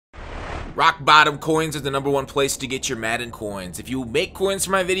Rock Bottom Coins is the #1 place to get your Madden coins. If you make coins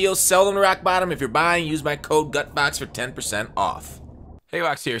for my videos, sell them to Rock Bottom. If you're buying, use my code GUTBOX for 10% off. Hey,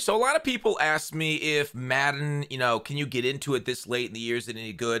 Wax here. So a lot of people ask me if Madden, can you get into it this late in the year? Is it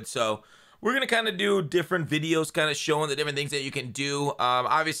any good? So we're going to kind of do different videos kind of showing the different things that you can do.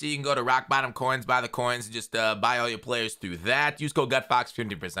 Obviously, you can go to Rock Bottom Coins, buy the coins, and just buy all your players through that. Use code GUTBOX,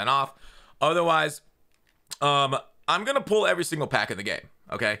 50% off. Otherwise, I'm going to pull every single pack in the game,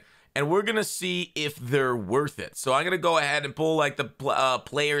 okay? And we're going to see if they're worth it. So I'm going to go ahead and pull like the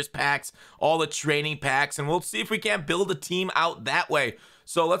players packs, all the training packs, and we'll see if we can't build a team out that way.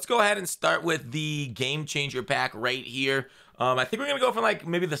 So let's go ahead and start with the Game Changer pack right here. I think we're going to go for like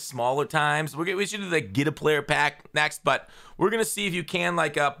maybe the smaller times. We should do the Get a Player pack next, but we're going to see if you can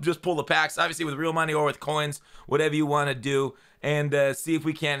like just pull the packs, obviously with real money or with coins, whatever you want to do, and see if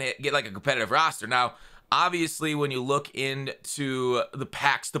we can get like a competitive roster. Now, obviously, when you look into the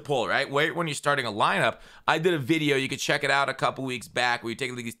packs to pull, right? When you're starting a lineup, I did a video. You could check it out a couple weeks back where you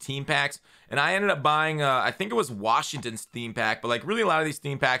take these team packs. And I ended up buying, I think it was Washington's theme pack. But like really a lot of these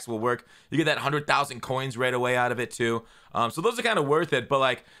theme packs will work. You get that 100,000 coins right away out of it too. So those are kind of worth it. But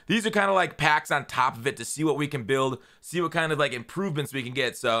like these are kind of like packs on top of it to see what we can build. See what kind of like improvements we can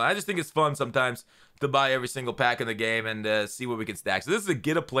get. So I just think it's fun sometimes to buy every single pack in the game and see what we can stack. So this is a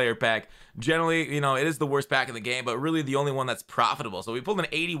Get a Player pack. Generally, it is the worst pack in the game, but really the only one that's profitable. So we pulled an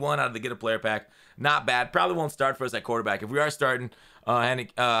 81 out of the Get a Player pack. Not bad. Probably won't start for us at quarterback. If we are starting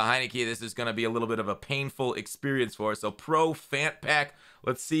Heineke, this is going to be a little bit of a painful experience for us. So Pro Fant pack.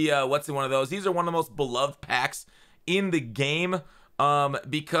 Let's see what's in one of those. These are one of the most beloved packs in the game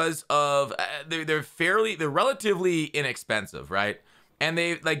because of they're relatively inexpensive, right? And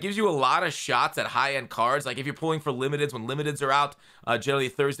they like gives you a lot of shots at high-end cards. Like if you're pulling for limiteds, when limiteds are out, generally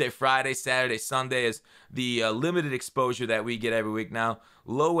Thursday, Friday, Saturday, Sunday is the limited exposure that we get every week now.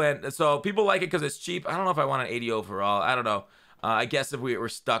 Low end, so people like it because it's cheap. I don't know if I want an 80 overall. I don't know. I guess if we were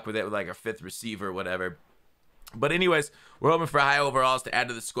stuck with it with like a 5th receiver or whatever. But anyways, we're hoping for high overalls to add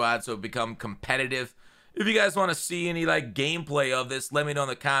to the squad so it become competitive. If you guys want to see any like gameplay of this, let me know in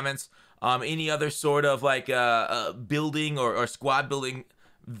the comments. Any other sort of like building or squad building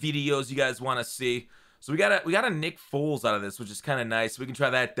videos you guys want to see. So we got a Nick Foles out of this, which is kind of nice. We can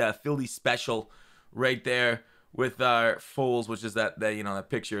try that Philly special right there with our Foles, which is that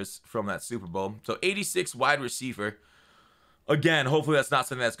picture is from that Super Bowl. So 86 wide receiver. Again, hopefully that's not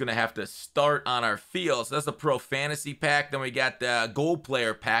something that's going to have to start on our field. So that's a Pro Fantasy pack. Then we got the Gold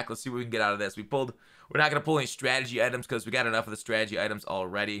Player pack. Let's see what we can get out of this. We're not going to pull any strategy items because we got enough of the strategy items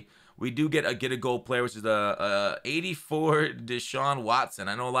already. We do get a Gold Player, which is a 84 Deshaun Watson.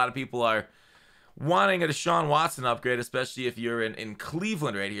 I know a lot of people are wanting a Deshaun Watson upgrade, especially if you're in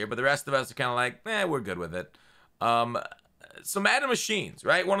Cleveland right here. But the rest of us are kind of like, we're good with it. So Madden Machines,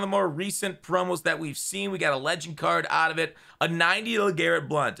 right? One of the more recent promos that we've seen. We got a legend card out of it. A 90 LeGarrette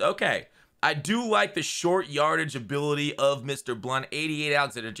Blount. Okay. I do like the short yardage ability of Mr. Blount. 88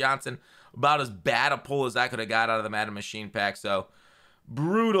 Alexander Johnson. About as bad a pull as I could have got out of the Madden Machine pack. So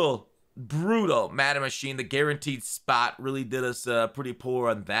brutal Madden Machine. The guaranteed spot really did us pretty poor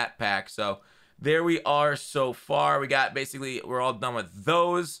on that pack. So there we are so far. We got basically, we're all done with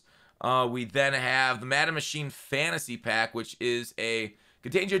those. We then have the Madden Machine Fantasy Pack, which is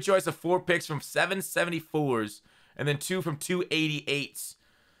contains your choice of 4 picks from 774s and then 2 from 288s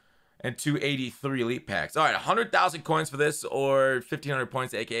and 283 Elite Packs. All right, 100,000 coins for this or 1,500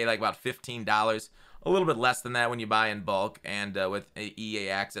 points, aka like about $15. A little bit less than that when you buy in bulk and with EA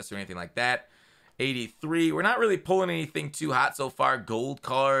access or anything like that. 83. We're not really pulling anything too hot so far. Gold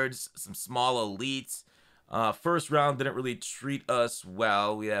cards, some small elites. First round didn't really treat us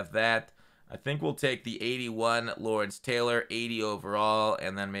well. We have that. I think we'll take the 81 Lawrence Taylor, 80 overall,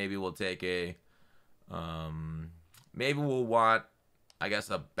 and then maybe we'll take maybe we'll want, I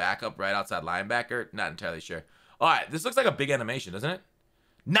guess, a backup right outside linebacker. Not entirely sure. All right, this looks like a big animation, doesn't it?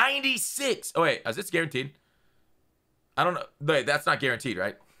 96. Oh wait, is this guaranteed? I don't know. Wait, that's not guaranteed,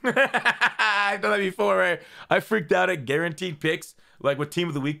 right? I've done that before where I freaked out at guaranteed picks, like with Team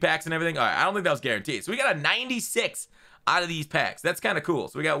of the Week packs and everything. All right, I don't think that was guaranteed. So we got a 96 out of these packs. That's kind of cool.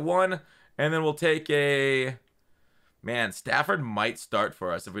 So we got one, and then we'll take a... Man, Stafford might start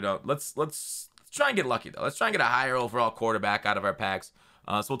for us if we don't. Let's try and get lucky, though. Let's try and get a higher overall quarterback out of our packs.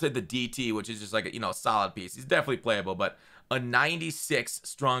 So we'll take the DT, which is just like a solid piece. He's definitely playable, but a 96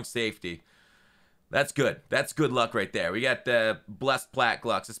 strong safety. That's good. That's good luck right there. We got the Blessed Plaque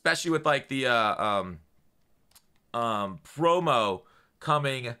Lux, especially with like the promo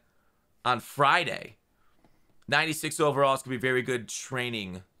coming on Friday. 96 overall is going to be very good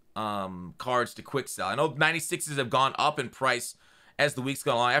training cards to quick sell. I know 96s have gone up in price as the weeks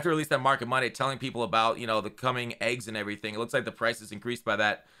go along. After we released that Market Monday, telling people about, you know, the coming eggs and everything, it looks like the prices increased by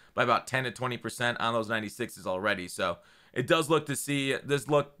about 10 to 20% on those 96s already. So it does look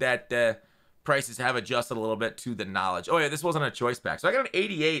that prices have adjusted a little bit to the knowledge. Oh yeah, this wasn't a choice pack. So I got an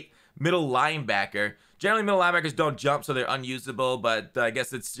 88 middle linebacker. Generally, middle linebackers don't jump, so they're unusable, but I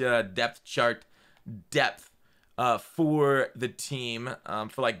guess it's depth chart depth for the team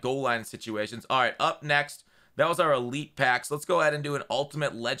for like goal line situations. All right, up next, that was our elite packs. Let's go ahead and do an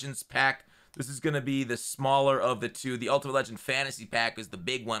Ultimate Legends pack. This is going to be the smaller of the two. The Ultimate Legend Fantasy pack is the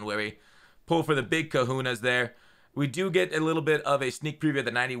big one where we pull for the big kahunas there. We do get a little bit of a sneak preview of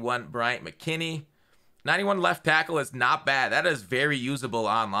the 91 Bryant McKinney. 91 left tackle is not bad. That is very usable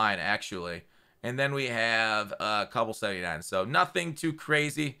online, actually. And then we have a couple 79s. So nothing too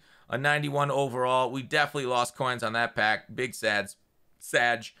crazy. A 91 overall. We definitely lost coins on that pack. Big Sag.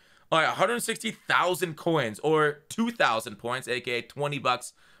 All right, 160,000 coins or 2,000 points, aka 20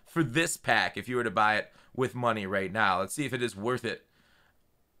 bucks for this pack if you were to buy it with money right now. Let's see if it is worth it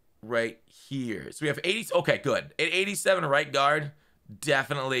right here. So we have 80. Okay, good. At 87 right guard,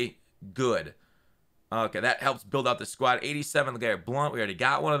 definitely good. Okay, that helps build out the squad. 87 Garrett Blunt. We already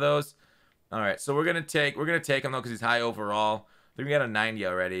got one of those. All right, so we're gonna take him though because he's high overall. I think we got a 90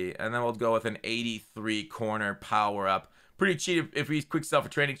 already, and then we'll go with an 83 corner power up. Pretty cheap if we quick sell for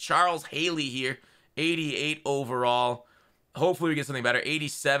training. Charles Haley here, 88 overall. Hopefully we get something better.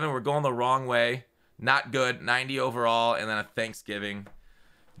 87, we're going the wrong way. Not good. 90 overall, and then a Thanksgiving.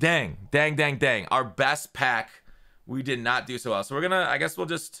 Dang. Our best pack, we did not do so well. So we're gonna, I guess we'll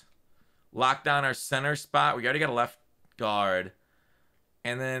just lock down our center spot. We already got a left guard.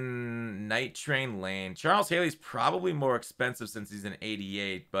 And then Night Train Lane. Charles Haley's probably more expensive since he's an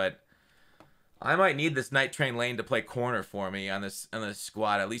 88, but I might need this Night Train Lane to play corner for me on this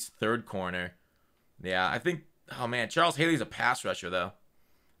squad, at least third corner. Yeah, I think, oh man, Charles Haley's a pass rusher though.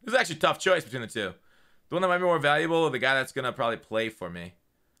 This is actually a tough choice between the two. The one that might be more valuable or the guy that's going to probably play for me.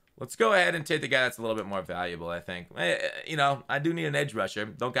 Let's go ahead and take the guy that's a little bit more valuable, I think. You know, I do need an edge rusher.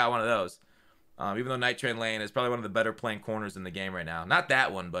 Don't got one of those. Even though Night Train Lane is probably one of the better playing corners in the game right now. Not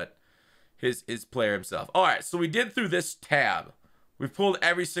that one, but his player himself. All right, so we did through this tab. We've pulled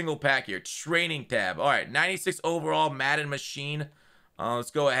every single pack here. Training tab. All right, 96 overall Madden machine.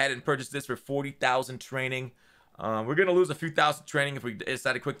 Let's go ahead and purchase this for 40,000 training. We're going to lose a few thousand training if we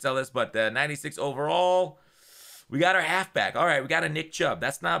decide to quick sell this, but 96 overall. We got our halfback. All right, we got a Nick Chubb.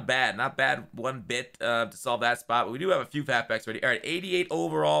 That's not bad. Not bad one bit to solve that spot, but we do have a few halfbacks ready. All right, 88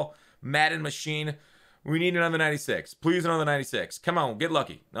 overall Madden machine. We need another 96. Please, another 96. Come on, get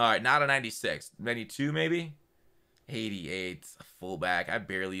lucky. All right, not a 96. 92 maybe? 88. A fullback. I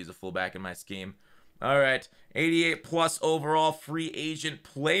barely use a fullback in my scheme. All right, 88 plus overall free agent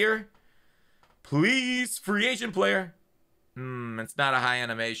player. Please, free agent player. It's not a high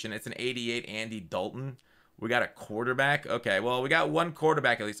animation. It's an 88 Andy Dalton. We got a quarterback. Okay, well, we got one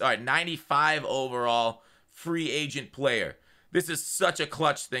quarterback at least. All right, 95 overall free agent player. This is such a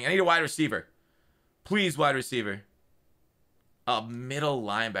clutch thing. I need a wide receiver. Please, wide receiver. A middle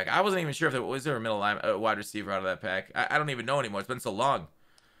linebacker. I wasn't even sure if there was a middle wide receiver out of that pack. I don't even know anymore. It's been so long.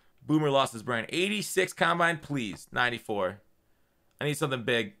 Boomer lost his brain. 86 combine, please. 94. I need something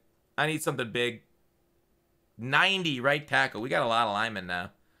big. 90 right tackle. We got a lot of linemen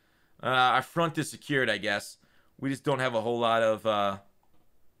now. Our front is secured, I guess. We just don't have a whole lot of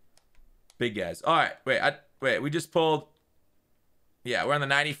big guys. All right, wait. We just pulled. Yeah, we're on the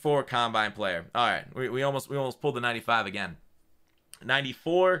 94 combine player. All right, we almost pulled the 95 again.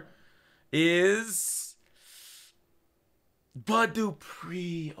 94 is Bud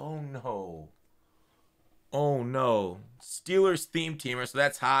Dupree. Oh no. Oh no. Steelers theme teamer, so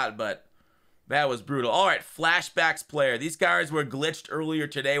that's hot, but that was brutal. All right, flashbacks player. These cards were glitched earlier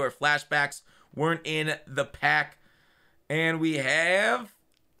today where flashbacks weren't in the pack. And we have...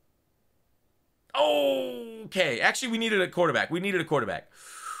 Okay. Actually, we needed a quarterback.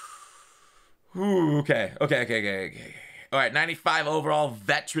 Ooh, okay. All right, 95 overall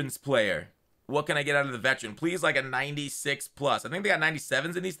veterans player. What can I get out of the veteran? Please, like a 96 plus. I think they got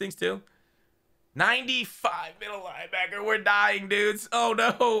 97s in these things too. 95 middle linebacker. We're dying, dudes. Oh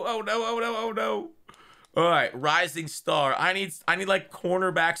no. All right, rising star. I need like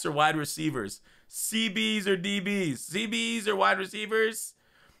cornerbacks or wide receivers. CBs or DBs. CBs or wide receivers.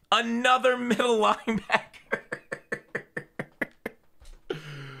 Another middle linebacker.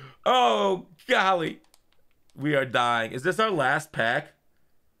 Oh, golly. We are dying. Is this our last pack?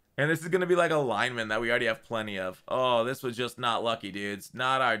 And this is going to be like a lineman that we already have plenty of. Oh, this was just not lucky, dudes.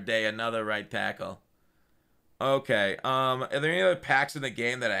 Not our day. Another right tackle. Okay. Are there any other packs in the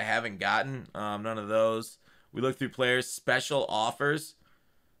game that I haven't gotten? None of those. We look through players' special offers.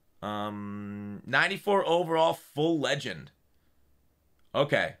 94 overall full legend.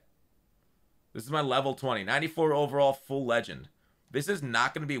 Okay. This is my level 20. 94 overall full legend. This is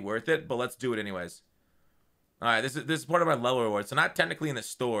not going to be worth it, but let's do it anyways. All right, this is part of my level reward. So not technically in the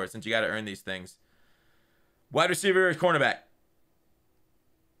store since you got to earn these things. Wide receiver or cornerback?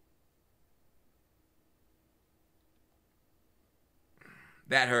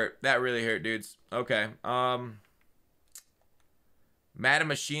 That hurt. That really hurt, dudes. Okay. Madden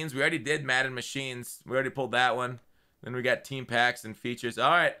Machines. We already did Madden Machines. We already pulled that one. Then we got team packs and features.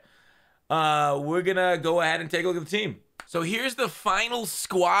 All right. We're going to go ahead and take a look at the team. So here's the final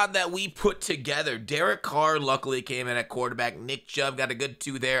squad that we put together. Derek Carr luckily came in at quarterback. Nick Chubb got a good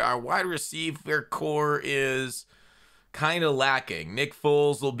 2 there. Our wide receiver core is kind of lacking. Nick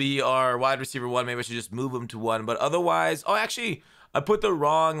Foles will be our wide receiver 1. Maybe I should just move him to 1. But otherwise, oh, actually, I put the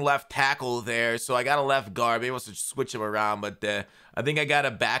wrong left tackle there, so I got a left guard. Maybe I should switch him around, but I think I got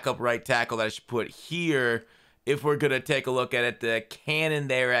a backup right tackle that I should put here if we're going to take a look at it. The Cannon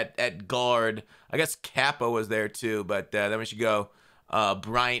there at guard. I guess Kappa was there too, but then we should go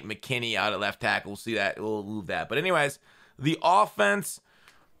Bryant McKinney out at left tackle. We'll see that. We'll move that. But anyways, the offense,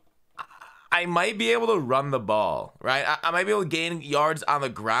 I might be able to run the ball, right? I might be able to gain yards on the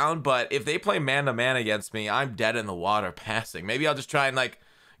ground, but if they play man-to-man against me, I'm dead in the water passing. Maybe I'll just try and, like,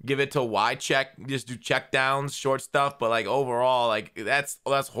 give it to wide check, just do check downs, short stuff, but, like, overall, like, that's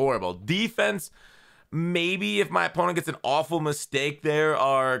horrible. Defense, maybe if my opponent gets an awful mistake there,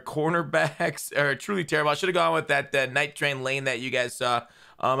 our cornerbacks are truly terrible. I should have gone with that night train lane that you guys saw.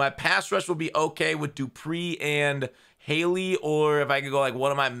 My pass rush will be okay with Dupree and Haley, or if I could go like one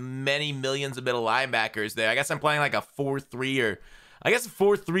of my many millions of middle linebackers there. I guess I'm playing like a 4-3, or I guess a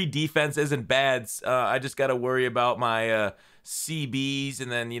 4-3 defense isn't bad. I just got to worry about my CBs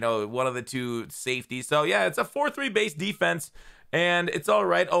and then, you know, one of the 2 safeties. So yeah, it's a 4-3 base defense. And it's all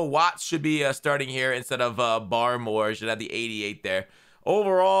right. Oh, Watts should be starting here instead of Barmore. Should have the 88 there.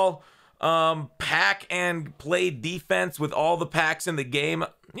 Overall, pack and play defense with all the packs in the game.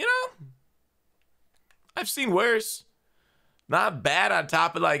 You know, I've seen worse. Not bad on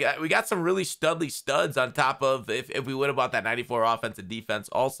top of, like, we got some really studly studs on top of if we would have bought that 94 offensive defense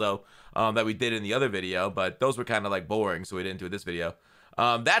also that we did in the other video. But those were kind of, like, boring, so we didn't do it this video.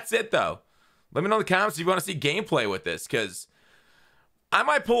 That's it, though. Let me know in the comments if you want to see gameplay with this, because I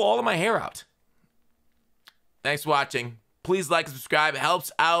might pull all of my hair out. Thanks for watching. Please like and subscribe. It helps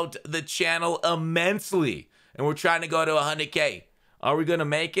out the channel immensely. And we're trying to go to 100K. Are we going to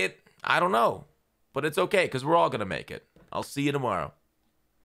make it? I don't know. But it's okay, because we're all going to make it. I'll see you tomorrow.